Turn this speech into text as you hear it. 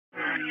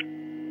Like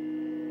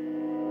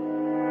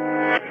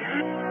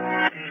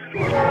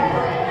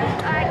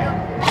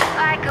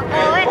a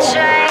bullet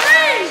train.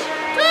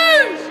 3,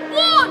 2,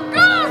 1,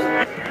 go!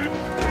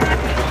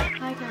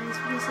 Hi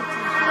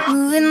guys,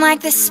 Moving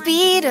like the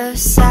speed of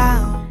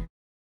sound.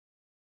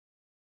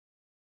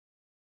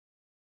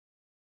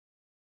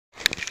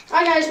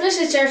 Hi guys, this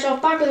is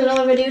Airsoft back with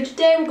another video.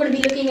 Today we're going to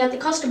be looking at the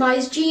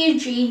customized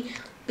G&G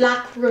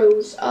Black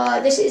Rose.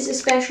 This is a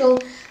special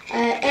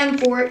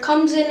M4. It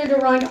comes in at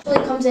around,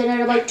 comes in at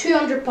about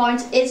 200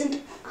 pounds.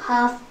 Isn't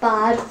half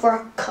bad for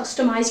a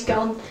customized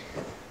gun.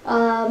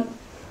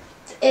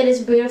 It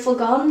is a beautiful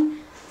gun.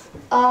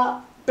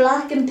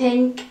 Black and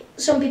pink.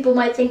 Some people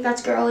might think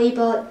that's girly,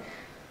 but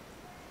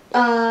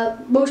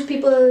most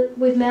people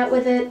we've met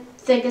with it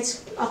think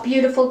it's a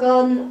beautiful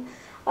gun.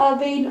 I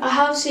mean, I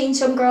have seen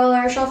some girl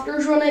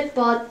airsofters run it,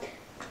 but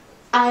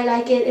I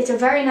like it. It's a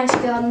very nice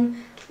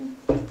gun.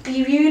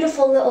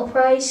 Beautiful little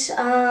price.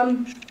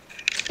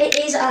 It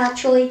is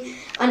actually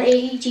an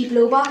AEG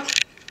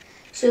blowback,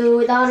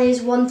 so that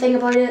is one thing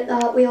about it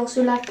that we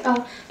also like.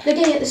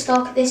 Looking at the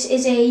stock, this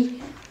is a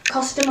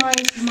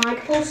customized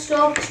Magpul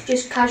stock,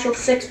 just casual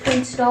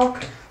 6-point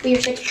stock with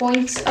your 6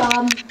 points.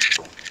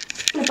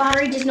 The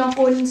battery does not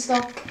go in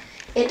stock.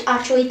 It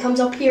actually comes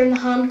up here in the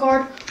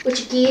handguard,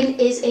 which again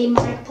is a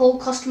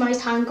Magpul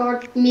customized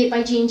handguard made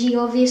by G&G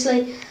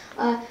obviously.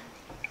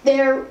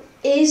 There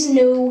is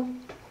no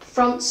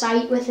front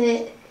sight with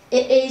it.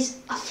 It is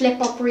a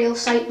flip up rail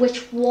sight,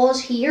 which was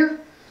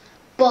here,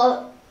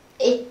 but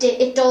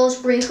it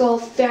does break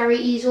off very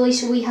easily,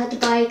 so we had to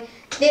buy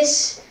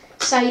this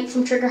sight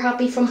from Trigger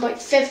Happy from about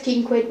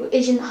 15 quid, which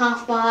isn't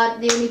half bad.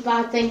 The only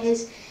bad thing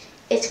is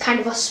it's kind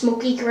of a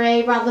smoky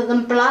grey rather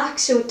than black,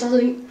 so it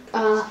doesn't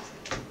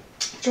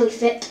actually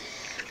fit.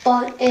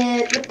 But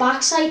the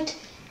back sight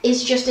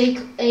is just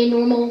a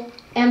normal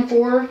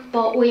M4,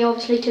 but we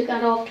obviously took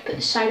that off to put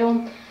the sight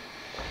on.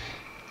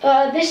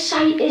 This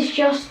sight is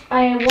just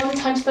a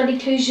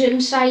 1x32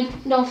 zoom sight,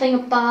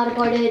 nothing bad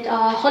about it.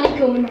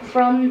 Honeycomb in the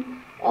front,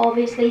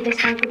 obviously this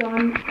tank go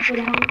down for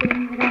the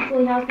honeycomb. It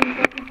actually has been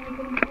fucking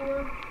honeycomb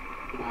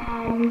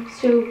before.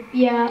 So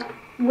yeah,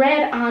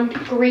 red and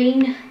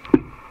green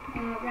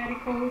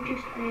reticle,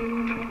 just a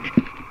normal.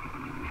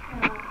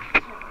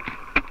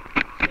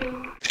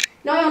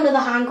 Now onto the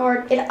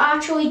handguard. It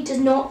actually does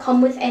not come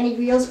with any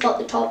reels but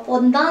the top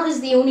one. That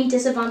is the only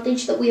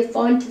disadvantage that we have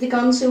found to the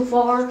gun so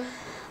far.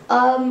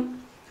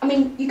 I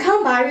mean, you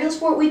can buy reels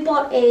for it. We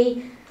bought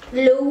a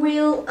low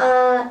reel.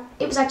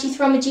 It was actually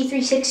from a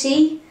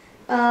G36C.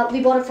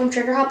 We bought it from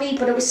Trigger Happy,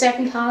 but it was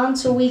second hand,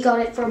 so we got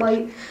it for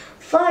about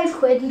 5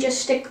 quid and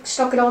just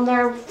stuck it on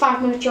there.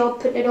 5-minute job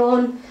putting it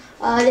on.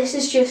 This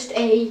is just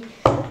a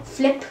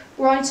flip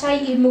round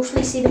sight. You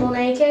mostly see them on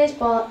AKs,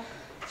 but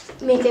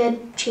make a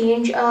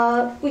change.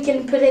 We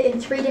can put it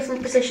in 3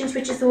 different positions,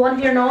 which is the one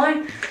here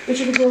now, which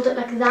you can hold it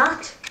like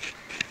that.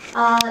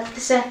 The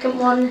second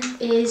one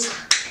is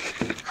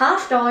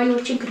half down,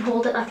 which you can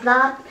hold it like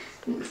that.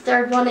 And the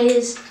third one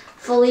is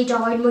fully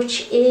down,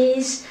 which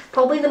is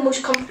probably the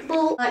most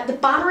comfortable. The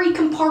battery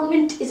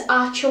compartment is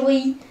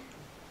actually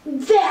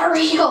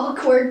very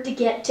awkward to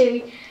get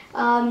to.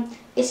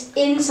 It's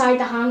inside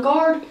the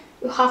handguard.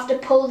 You have to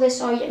pull this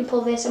out and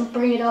pull this and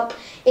bring it up.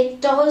 It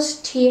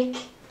does take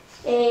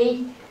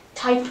a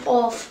type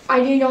of,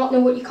 I do not know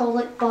what you call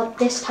it, but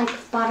this type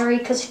of battery,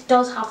 because it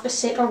does have to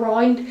sit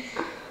around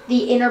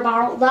the inner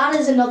barrel. That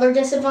is another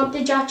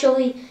disadvantage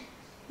actually.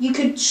 You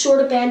could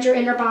sort of bend your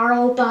inner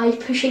barrel by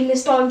pushing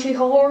this down too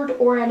hard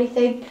or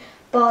anything,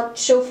 but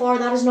so far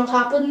that has not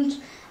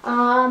happened.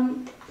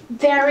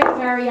 Very,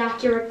 very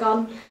accurate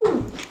gun.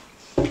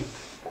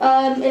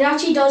 It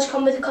actually does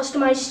come with a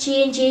customized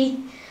G&G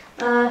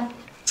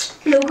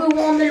logo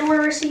on the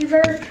lower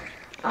receiver.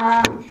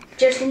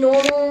 Just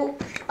normal,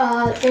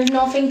 there's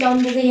nothing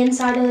done to the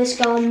inside of this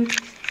gun,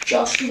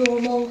 just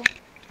normal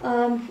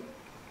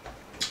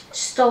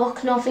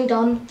stock, nothing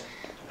done.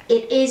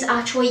 It is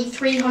actually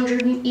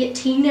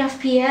 318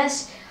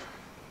 FPS.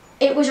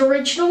 It was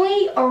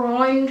originally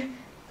around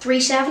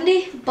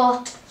 370,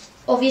 but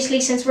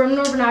obviously since we're in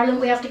Northern Ireland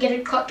we have to get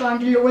it cut down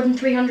to lower than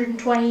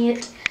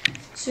 328.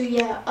 So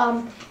yeah,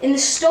 in the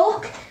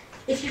stock,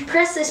 if you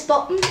press this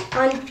button,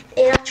 and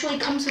it actually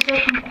comes with a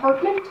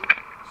compartment,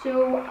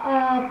 so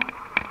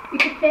you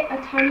could fit a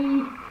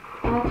tiny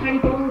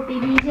bottle of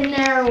BBs in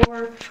there,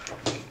 or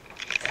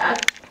a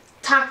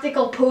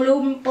tactical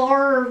polo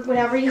bar, or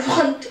whatever you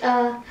want.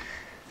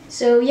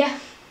 So yeah,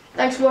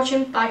 thanks for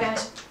watching. Bye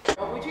guys. 3,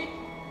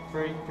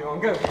 2, 1,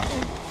 go.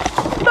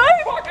 No!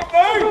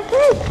 Fucking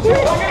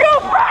move!